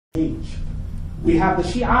age. We have the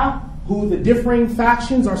Shia, who the differing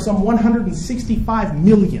factions are some 165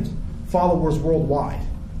 million followers worldwide.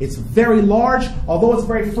 It's very large, although it's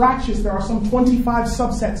very fractious. There are some 25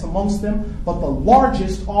 subsets amongst them, but the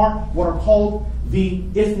largest are what are called the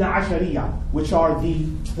Ithna Ashariya, which are the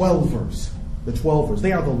Twelvers. The Twelvers.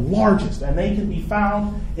 They are the largest, and they can be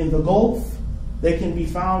found in the Gulf, they can be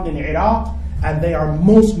found in Iraq, and they are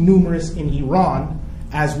most numerous in Iran,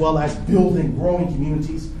 as well as building growing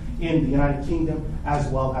communities in the United Kingdom, as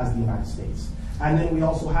well as the United States. And then we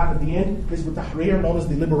also have at the end, Hizb ut-Tahrir, known as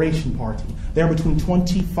the Liberation Party. They're between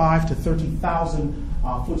 25 to 30,000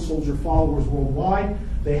 foot soldier followers worldwide.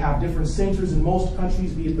 They have different centers in most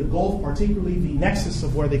countries, be it the Gulf, particularly the nexus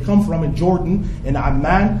of where they come from in Jordan and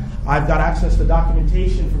Amman. I've got access to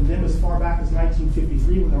documentation from them as far back as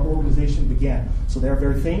 1953 when their organization began. So they're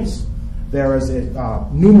very famous. There is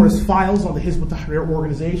numerous files on the Hizb ut-Tahrir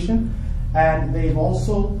organization, and they've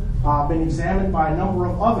also been examined by a number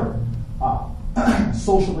of other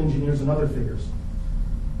social engineers and other figures.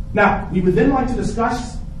 Now, we would then like to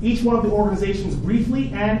discuss each one of the organizations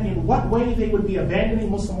briefly and in what way they would be abandoning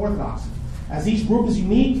Muslim orthodoxy. As each group is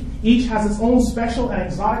unique, each has its own special and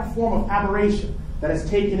exotic form of aberration that has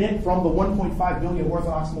taken it from the 1.5 billion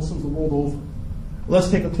Orthodox Muslims the world over. Let's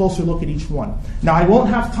take a closer look at each one. Now, I won't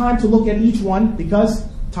have time to look at each one because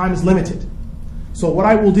time is limited. So what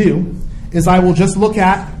I will do is I will just look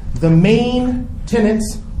at the main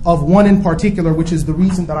tenets of one in particular, which is the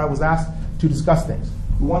reason that I was asked to discuss things.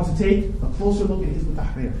 We want to take a closer look at Hizb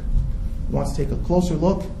ut-Tahrir. We want to take a closer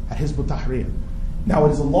look at Hizb ut-Tahrir. Now,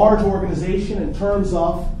 it is a large organization in terms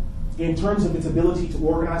of its ability to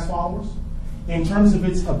organize followers, in terms of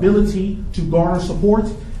its ability to garner support,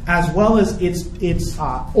 as well as its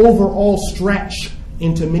overall stretch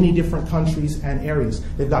into many different countries and areas.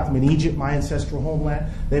 They've got them in Egypt, my ancestral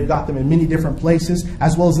homeland. They've got them in many different places,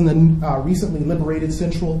 as well as in the recently liberated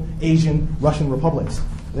Central Asian Russian republics.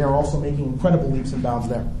 They are also making incredible leaps and bounds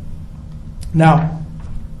there. Now,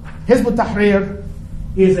 Hizb ut-Tahrir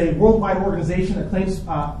is a worldwide organization that claims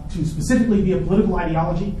to specifically be a political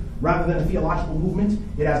ideology rather than a theological movement.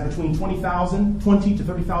 It has between 20 to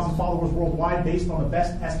 30,000 followers worldwide based on the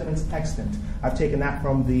best estimates extant. I've taken that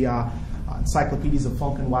from the encyclopedias of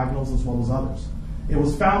Funk and Wagnalls as well as others. It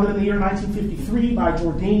was founded in the year 1953 by a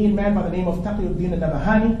Jordanian man by the name of Taqiyuddin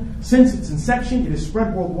al-Nabhani. Since its inception, it has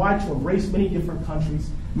spread worldwide to embrace many different countries.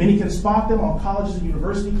 Many can spot them on colleges and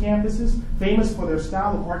university campuses, famous for their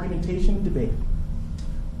style of argumentation and debate.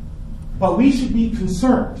 But we should be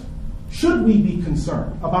concerned,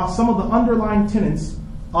 about some of the underlying tenets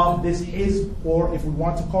of this Hizb, or if we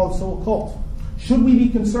want to call it so, a cult? Should we be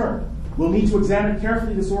concerned? We'll need to examine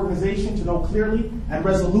carefully this organization to know clearly and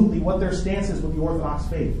resolutely what their stance is with the Orthodox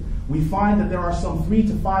faith. We find that there are some 3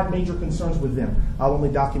 to 5 major concerns with them. I'll only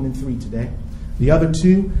document 3 today. The other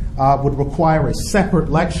 2 would require a separate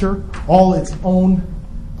lecture, all its own.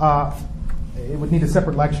 It would need a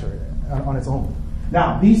separate lecture on its own.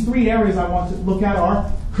 Now, these 3 areas I want to look at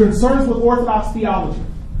are concerns with Orthodox theology.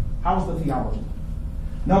 How is the theology?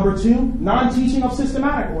 Number 2, non-teaching of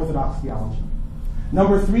systematic Orthodox theology.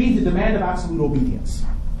 Number 3, the demand of absolute obedience.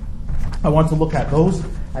 I want to look at those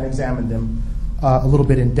and examine them a little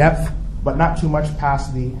bit in depth, but not too much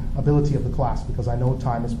past the ability of the class because I know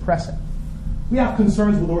time is pressing. We have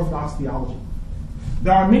concerns with Orthodox theology.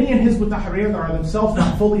 There are many in Hizb ut-Tahrir that are themselves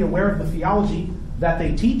not fully aware of the theology that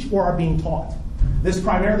they teach or are being taught. This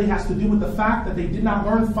primarily has to do with the fact that they did not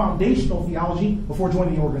learn foundational theology before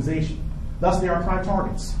joining the organization. Thus, they are prime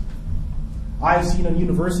targets. I have seen in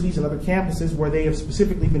universities and other campuses where they have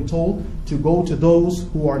specifically been told to go to those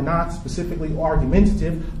who are not specifically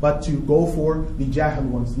argumentative, but to go for the jahil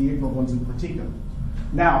ones, the ignorant ones in particular.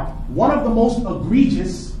 Now, one of the most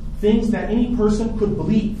egregious things that any person could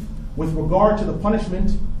believe with regard to the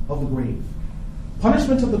punishment of the grave.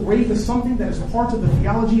 Punishment of the grave is something that is part of the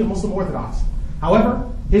theology of Muslim Orthodoxy. However,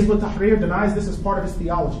 Hizb ut-Tahrir denies this as part of its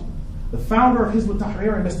theology. The founder of Hizb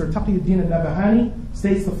ut-Tahrir, Mr. Taqiyuddin al-Nabhani,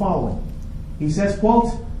 states the following. He says,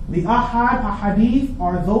 quote, the ahadith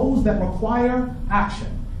are those that require action.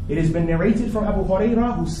 It has been narrated from Abu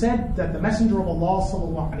Hurairah, who said that the Messenger of Allah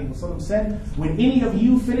sallallahu alaihi wasallam said, when any of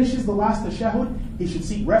you finishes the last tashahhud, he should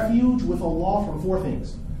seek refuge with Allah from 4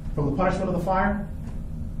 things. From the punishment of the fire,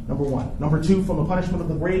 number 1. Number 2, from the punishment of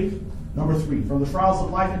the grave. Number 3, from the trials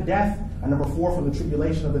of life and death. And number 4, from the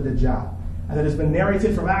tribulation of the Dajjal. And it has been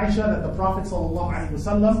narrated from Aisha that the Prophet sallallahu alaihi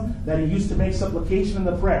wasallam, that he used to make supplication in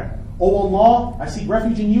the prayer. O Allah, I seek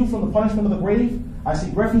refuge in you from the punishment of the grave. I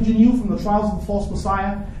seek refuge in you from the trials of the false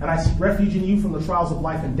Messiah. And I seek refuge in you from the trials of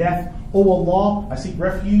life and death. O Allah, I seek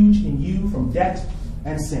refuge in you from debt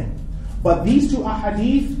and sin. But these two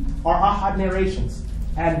ahadith are ahad narrations,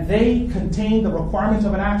 and they contain the requirement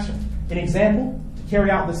of an action. An example, to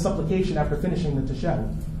carry out this supplication after finishing the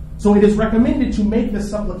tashahhud. So it is recommended to make this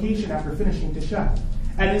supplication after finishing tashahhud.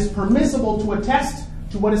 And it is permissible to attest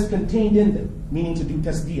to what is contained in them, meaning to do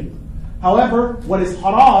tasdeeq. However, what is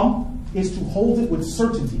haram is to hold it with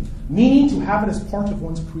certainty, meaning to have it as part of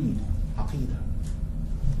one's creed, aqidah.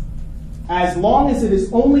 As long as it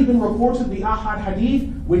has only been reported the ahad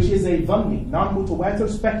hadith, which is a dhanni, non-mutawatir,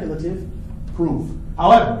 speculative proof.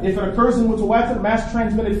 However, if it occurs in mutawatir, mass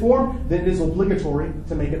transmitted form, then it is obligatory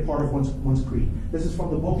to make it part of one's creed. This is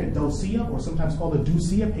from the book at Dawsiyah, or sometimes called the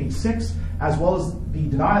Dusiyah, page 6, as well as the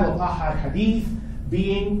denial of ahad hadith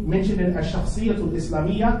being mentioned in Ash-Shakhsiyatul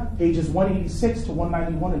Islamiyah, pages 186 to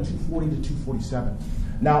 191 and 240 to 247.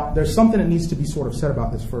 Now, there's something that needs to be sort of said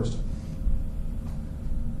about this first.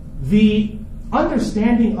 The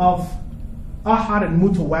understanding of ahad and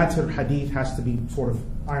mutawatir hadith has to be sort of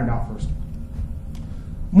ironed out first.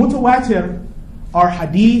 Mutawatir are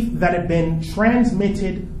hadith that have been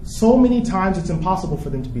transmitted so many times it's impossible for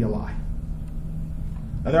them to be a lie.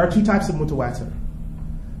 Now, there are two types of mutawatir.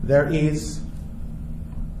 There is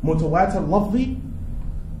mutawatir lafzi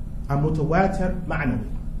and mutawatir ma'nawi.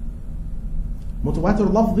 Mutawatir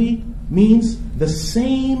lafzi means the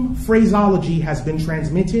same phraseology has been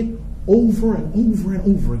transmitted over and over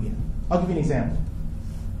and over again. I'll give you an example.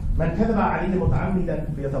 من كذب علي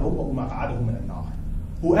متعمدا فيتبوأ مقعده من النار.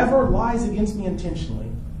 Whoever lies against me intentionally,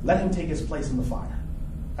 let him take his place in the fire.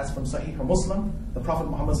 That's from Sahih or Muslim, the Prophet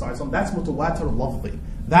Muhammad ﷺ. That's mutawatir lafzi.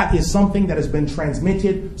 That is something that has been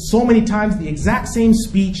transmitted so many times, the exact same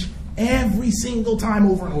speech, every single time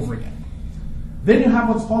over and over again. Then you have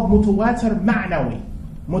what's called mutawatir ma'nawi.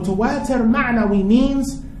 Mutawatir ma'nawi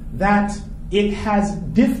means that it has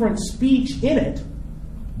different speech in it,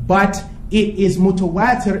 but it is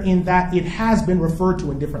mutawatir in that it has been referred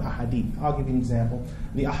to in different ahadith. I'll give you an example.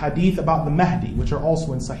 The ahadith about the Mahdi, which are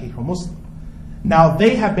also in Sahih or Muslim. Now,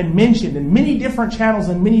 they have been mentioned in many different channels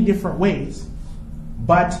in many different ways,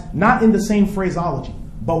 but not in the same phraseology.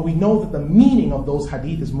 But we know that the meaning of those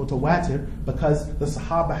hadith is mutawatir because the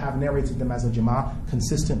Sahaba have narrated them as a jama'ah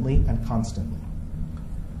consistently and constantly.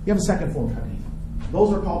 You have a second form of hadith.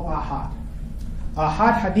 Those are called ahad.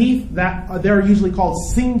 Ahad hadith, that they're usually called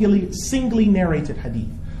singly narrated hadith.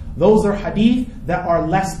 Those are hadith that are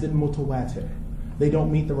less than mutawatir. They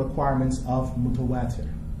don't meet the requirements of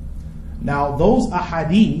mutawatir. Now, those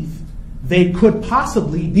ahadith, they could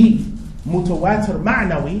possibly be mutawatir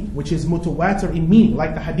ma'nawi, which is mutawatir in meaning,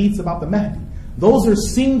 like the hadiths about the Mahdi. Those are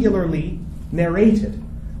singularly narrated,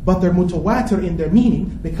 but they're mutawatir in their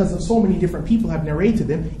meaning because of so many different people have narrated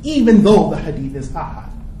them, even though the hadith is ahad.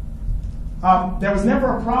 There was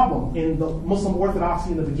never a problem in the Muslim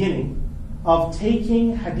orthodoxy in the beginning of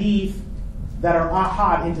taking hadith that are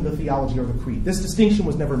ahad into the theology or the creed. This distinction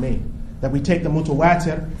was never made, that we take the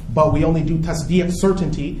mutawatir, but we only do tasdeeq,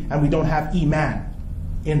 certainty, and we don't have iman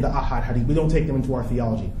in the ahad hadith. We don't take them into our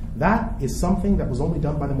theology. That is something that was only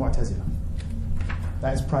done by the Mu'tazila.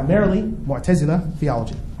 That is primarily Mu'tazila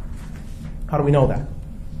theology. How do we know that?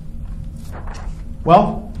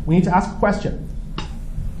 Well, we need to ask a question.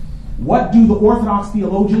 What do the Orthodox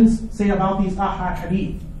theologians say about these ahad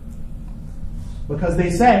hadith? Because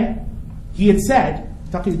they say, he had said,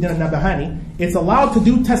 Taqiyuddin al-Nabahani, it's allowed to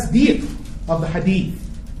do tasdeeq of the hadith,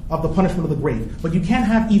 of the punishment of the grave, but you can't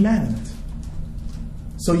have iman in it.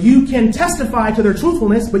 So you can testify to their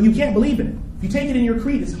truthfulness, but you can't believe in it. If you take it in your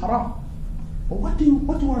creed, it's haram. But what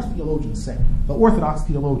do our theologians say? The Orthodox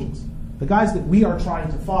theologians, the guys that we are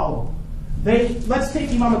trying to follow. Let's take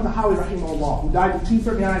Imam al-Tahawi rahimahullah, who died in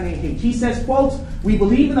 239 AH. He says, quote, we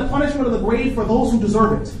believe in the punishment of the grave for those who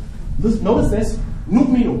deserve it. Notice this,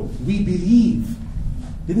 nu'minu, we believe.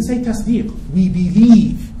 Didn't say tasdeeq, we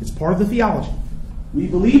believe. It's part of the theology. We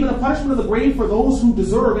believe in the punishment of the grave for those who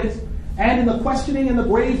deserve it, and in the questioning in the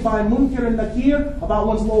grave by Munkar and Nakir about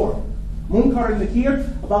one's Lord. Munkar and Nakir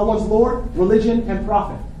about one's Lord, religion, and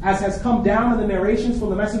prophet, as has come down in the narrations from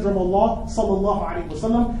the Messenger of Allah sallallahu alaihi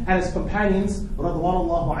wasallam and his companions,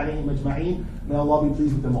 radwanallahu alaihim ajma'in. May Allah be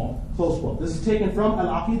pleased with them all. Close quote. This is taken from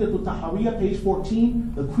Al-Aqidah ut-Tahrir, page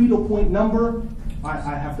 14. The creedal point number, I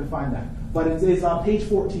have to find that, but it is page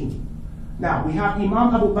 14. Now we have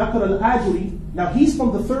Imam Abu Bakr al-Ajuri. Now he's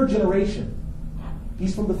from the third generation.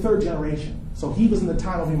 He's from the third generation. So he was in the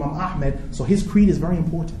time of Imam Ahmed. So his creed is very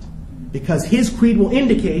important, because his creed will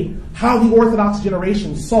indicate how the Orthodox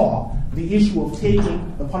generation saw the issue of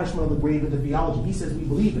taking the punishment of the grave into theology. He says we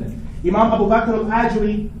believe in it. Imam Abu Bakr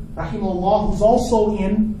al-Ajuri, rahimahullah, who's also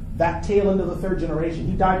in that tail end of the third generation.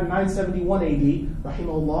 He died in 971 AD,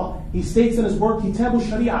 rahimahullah. He states in his work, Kitab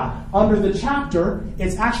al-Sharia, under the chapter,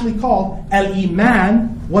 it's actually called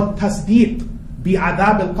Al-Iman wa Tasdeeq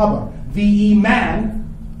bi-Adab al-Qabr. The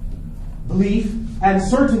Iman, belief, and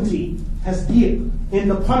certainty, Tasdeeq, in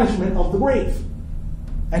the punishment of the grave.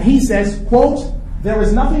 And he says, quote, there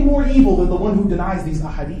is nothing more evil than the one who denies these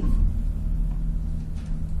ahadith.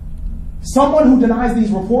 Someone who denies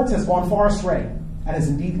these reports has gone far astray and has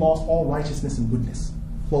indeed lost all righteousness and goodness.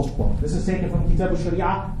 Close quote. This is taken from Kitab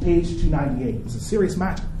al-Sharia, page 298. It's a serious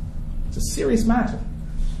matter. It's a serious matter.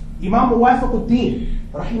 Imam Muwafiq al-Din,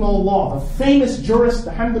 rahimahullah, the famous jurist,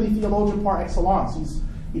 the Hanbali theologian par excellence.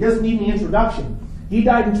 He doesn't need any introduction. He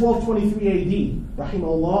died in 1223 AD,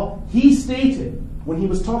 rahimahullah. He stated, when he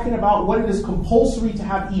was talking about what it is compulsory to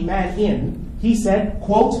have iman in, he said,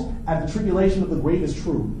 quote, and the tribulation of the grave is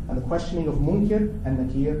true, and the questioning of munkir and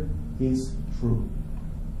nakir is true.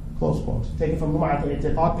 Close quote. Taken from Lum'at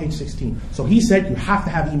al-I'tiqad, page 16. So he said you have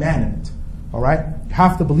to have iman in it. All right? You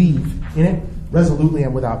have to believe in it resolutely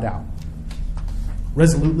and without doubt.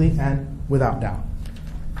 Resolutely and without doubt.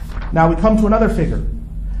 Now we come to another figure.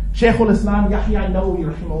 Shaykh al-Islam Yahya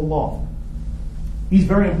al-Nawawi, rahimahullah. He's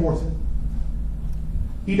very important.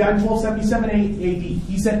 He died in 1277 AD.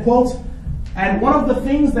 He said, quote, and one of the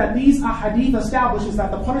things that these ahadith establish is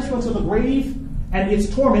that the punishment of the grave and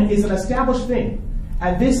its torment is an established thing.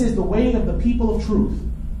 And this is the way of the people of truth,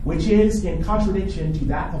 which is in contradiction to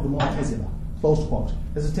that of the Mu'tazila. Close quote.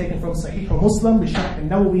 This is taken from Sahih Muslim, Sheikh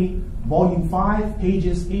al-Nawawi, volume 5,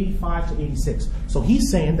 pages 85 to 86. So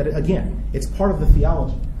he's saying that, again, it's part of the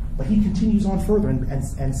theology. But he continues on further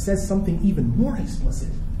and says something even more explicit.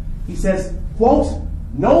 He says, quote,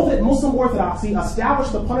 know that Muslim orthodoxy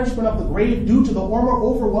established the punishment of the grave due to the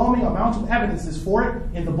overwhelming amount of evidences for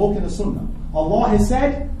it in the book and the sunnah. Allah has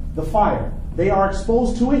said, the fire. They are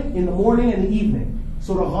exposed to it in the morning and the evening.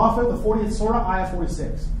 Surah Ghafir, the 40th surah, ayah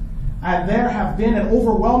 46. And there have been an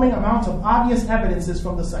overwhelming amount of obvious evidences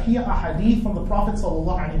from the Sahih ahadith from the Prophet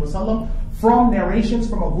ﷺ, from narrations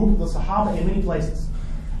from a group of the Sahaba in many places.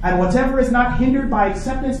 And whatever is not hindered by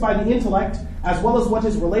acceptance by the intellect, as well as what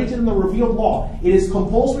is related in the revealed law, it is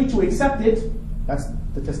compulsory to accept it, that's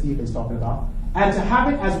the tasdeeq he's talking about, and to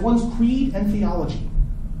have it as one's creed and theology.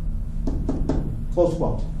 Close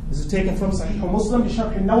quote. This is taken from Sahih Muslim,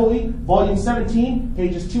 Sharh al-Nawawi, volume 17,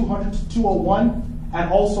 pages 200 to 201,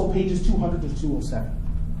 and also pages 200 to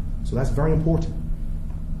 207. So that's very important.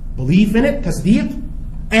 Belief in it, tasdeeq,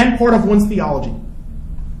 and part of one's theology.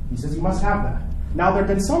 He says you must have that. Now there have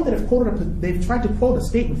been some that have quoted, they've tried to quote a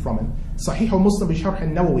statement from him, Sahih Muslim bi Sharh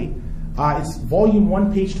al-Nawawi, it's volume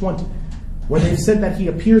 1, page 20, where they've said that he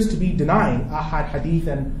appears to be denying ahad hadith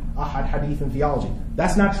and theology.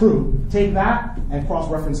 That's not true. Take that and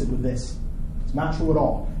cross-reference it with this. It's not true at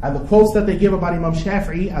all. And the quotes that they give about Imam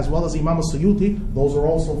Shafi'i as well as Imam al-Suyuti, those are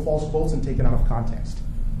also false quotes and taken out of context.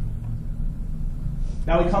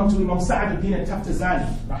 Now we come to Imam Sa'ad al-Din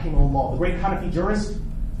al-Taftazani, rahimahullah, the great Hanafi jurist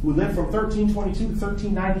who lived from 1322 to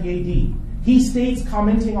 1390 AD. He states,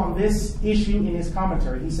 commenting on this issue in his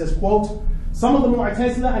commentary, he says, quote, some of the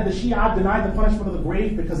Mu'tazila and the Shia deny the punishment of the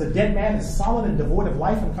grave because a dead man is solid and devoid of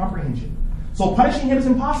life and comprehension. So punishing him is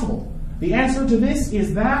impossible. The answer to this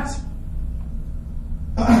is that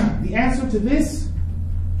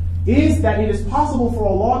it is possible for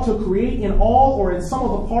Allah to create in all or in some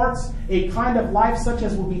of the parts a kind of life such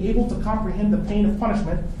as will be able to comprehend the pain of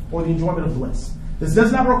punishment or the enjoyment of bliss. This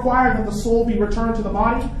does not require that the soul be returned to the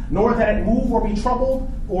body, nor that it move or be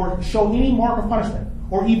troubled or show any mark of punishment,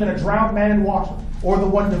 or even a drowned man in water, or the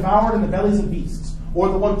one devoured in the bellies of beasts, or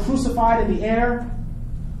the one crucified in the air.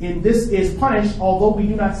 In this is punished, although we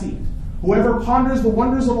do not see it. Whoever ponders the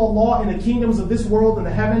wonders of Allah in the kingdoms of this world and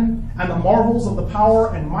the heaven, and the marvels of the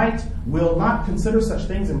power and might, will not consider such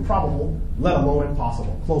things improbable, let alone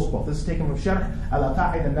impossible. Close quote. This is taken from Sheikh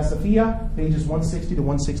al-Aqa'id al-Nasafiyya, pages 160 to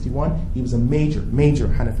 161. He was a major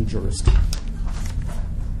Hanafi jurist.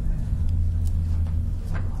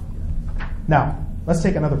 Now, let's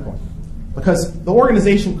take another point. Because the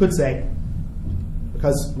organization could say,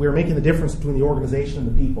 because we're making the difference between the organization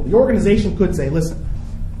and the people, the organization could say, listen,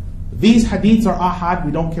 these hadiths are ahad,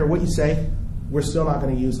 we don't care what you say, we're still not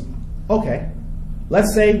going to use them. Okay,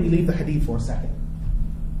 let's say we leave the hadith for a second.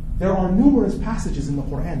 There are numerous passages in the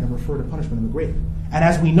Qur'an that refer to punishment in the grave. And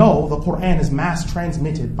as we know, the Qur'an is mass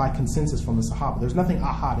transmitted by consensus from the Sahaba. There's nothing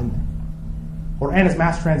ahad in there. Qur'an is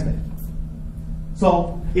mass transmitted.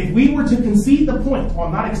 So, if we were to concede the point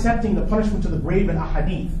on not accepting the punishment to the grave in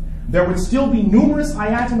ahadith, there would still be numerous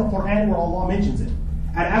ayat in the Qur'an where Allah mentions it.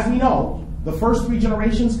 And as we know, the first 3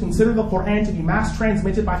 generations consider the Qur'an to be mass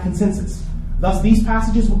transmitted by consensus. Thus, these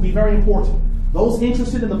passages would be very important. Those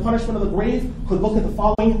interested in the punishment of the grave could look at the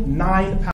following 9 passages.